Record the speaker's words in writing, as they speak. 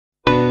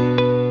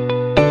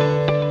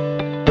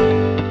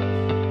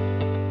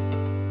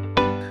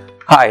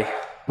Hi,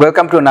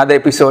 welcome to another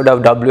episode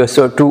of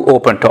WSO2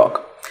 Open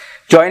Talk.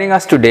 Joining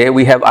us today,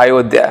 we have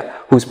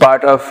Ayodhya, who's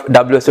part of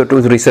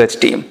WSO2's research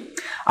team.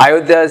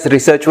 Ayodhya's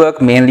research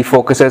work mainly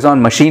focuses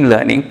on machine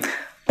learning,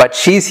 but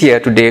she's here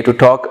today to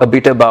talk a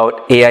bit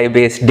about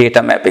AI-based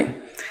data mapping.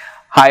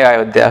 Hi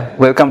Ayodhya,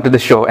 welcome to the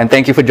show and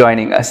thank you for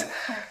joining us.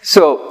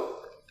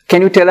 So,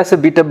 can you tell us a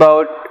bit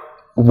about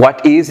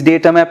what is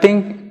data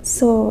mapping?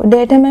 So,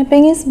 data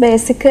mapping is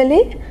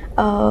basically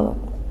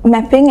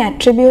mapping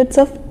attributes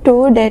of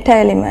two data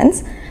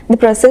elements, the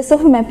process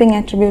of mapping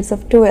attributes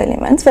of two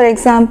elements. For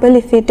example,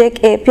 if we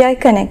take API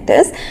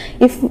connectors,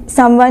 if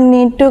someone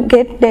need to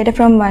get data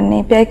from one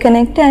API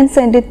connector and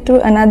send it to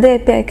another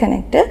API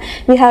connector,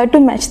 we have to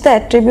match the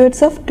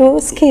attributes of two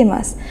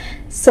schemas.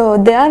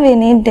 So, there we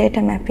need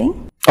data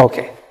mapping.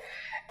 Okay.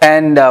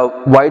 And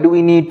why do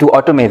we need to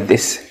automate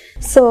this?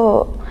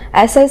 So,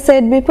 as I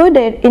said before,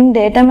 in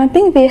data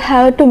mapping, we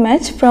have to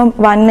match from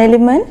one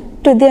element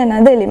to the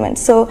another element.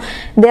 So,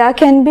 there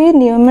can be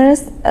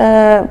numerous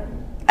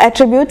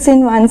attributes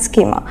in one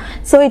schema.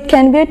 So, it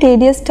can be a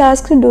tedious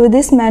task to do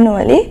this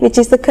manually, which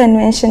is the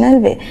conventional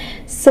way.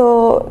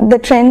 So, the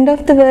trend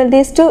of the world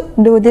is to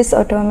do this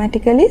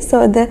automatically,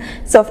 so the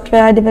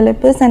software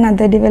developers and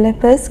other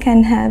developers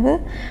can have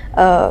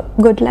a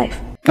good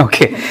life.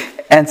 Okay.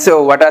 And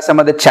so, what are some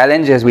of the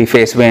challenges we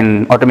face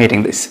when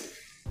automating this?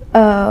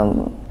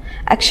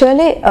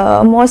 Actually,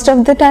 most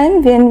of the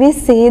time when we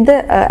see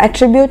the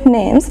attribute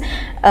names,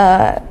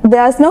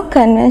 there is no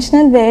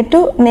conventional way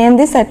to name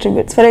these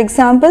attributes. For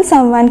example,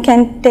 someone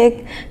can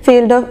take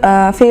field of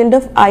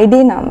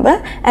ID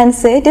number and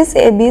say it is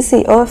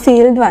ABC or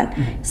field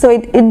 1. So,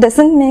 it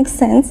doesn't make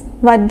sense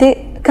what the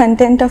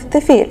content of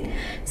the field.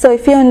 So,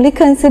 if you only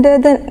consider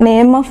the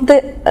name of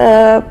the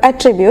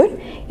attribute,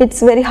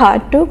 it's very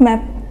hard to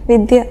map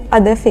with the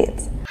other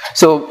fields.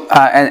 So,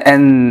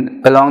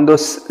 and along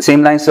those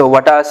same lines, so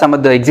what are some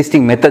of the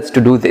existing methods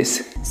to do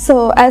this?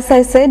 So, as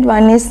I said,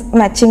 one is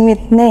matching with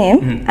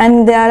name,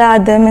 and there are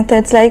other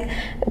methods like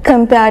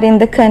comparing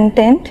the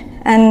content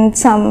and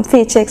some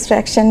feature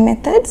extraction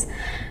methods.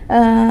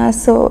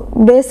 So,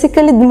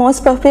 basically the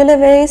most popular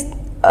way is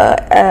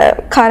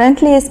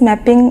currently is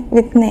mapping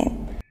with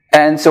name.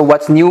 And so,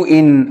 what's new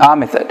in our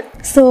method?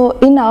 So,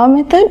 in our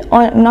method,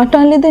 not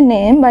only the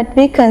name, but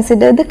we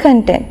consider the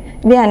content.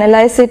 We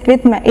analyze it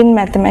in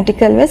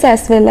mathematical ways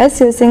as well as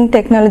using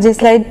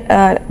technologies like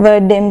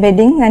word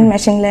embedding and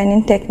machine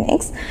learning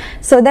techniques,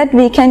 so that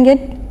we can get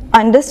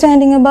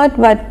understanding about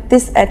what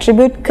this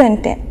attribute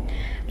contains.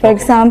 For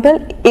example,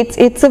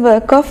 it's a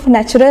work of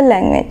natural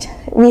language.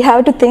 We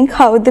have to think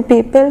how the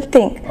people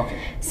think.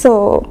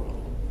 So,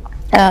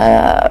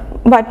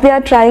 what we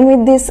are trying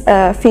with these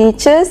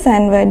features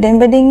and word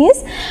embedding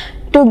is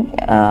to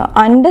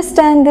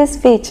understand this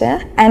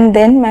feature and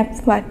then map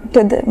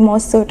to the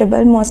most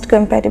suitable, most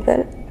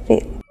compatible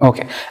field.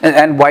 Okay.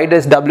 And why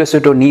does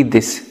WSO2 need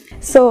this?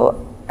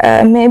 So,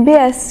 maybe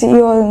as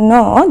you all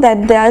know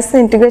that there's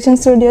integration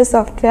studio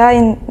software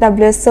in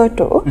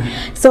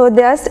WSO2. So,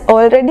 there's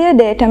already a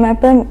data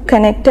mapper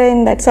connector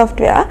in that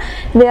software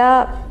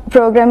where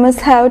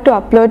programmers have to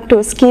upload two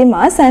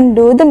schemas and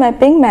do the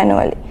mapping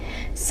manually.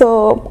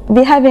 So,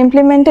 we have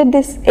implemented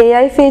this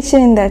AI feature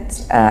in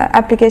that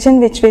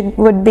application, which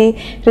would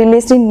be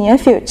released in near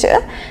future,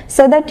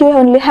 so that you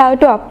only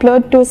have to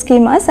upload two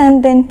schemas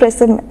and then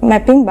press a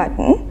mapping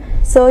button,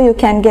 so you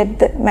can get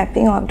the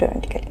mapping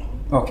automatically.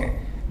 Okay.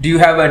 Do you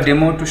have a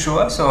demo to show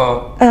us?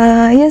 Or?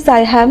 Yes, I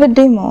have a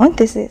demo.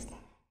 This is.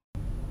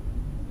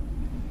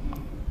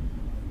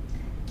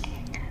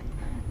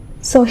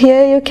 So,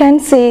 here you can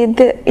see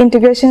the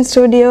integration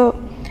studio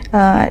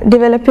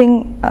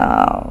developing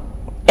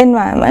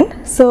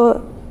environment.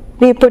 So,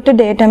 we put a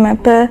data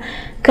mapper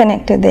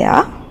connector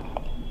there.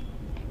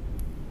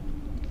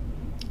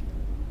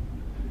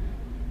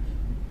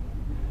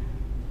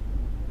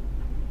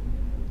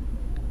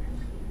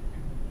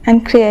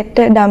 And create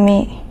a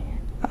dummy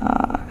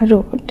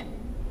root.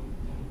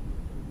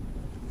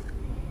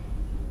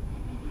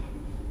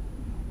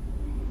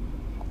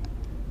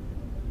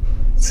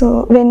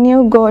 So, when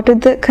you go to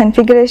the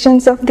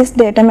configurations of this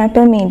data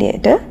mapper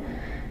mediator,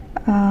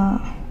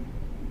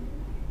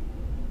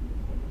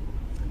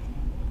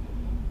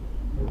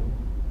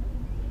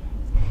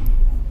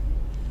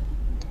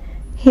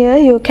 here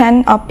you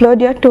can upload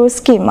your two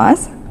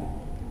schemas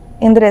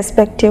in the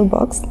respective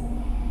box.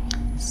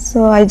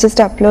 So, I just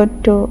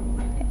upload two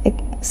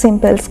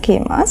simple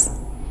schemas.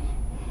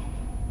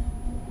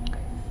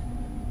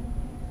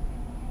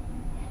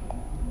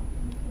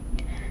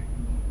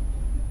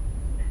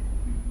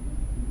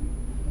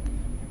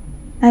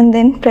 And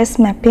then press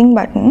mapping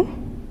button.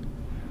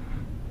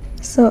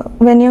 So,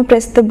 when you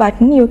press the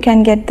button, you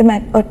can get the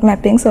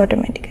mappings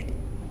automatically.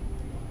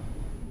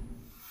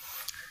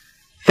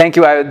 Thank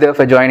you, Ayodhya,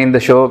 for joining the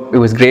show. It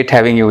was great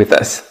having you with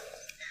us.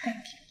 Thank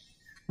you.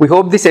 We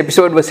hope this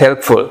episode was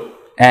helpful,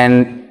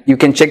 and you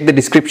can check the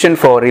description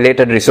for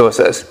related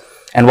resources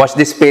and watch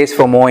this space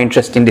for more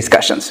interesting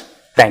discussions.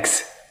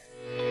 Thanks.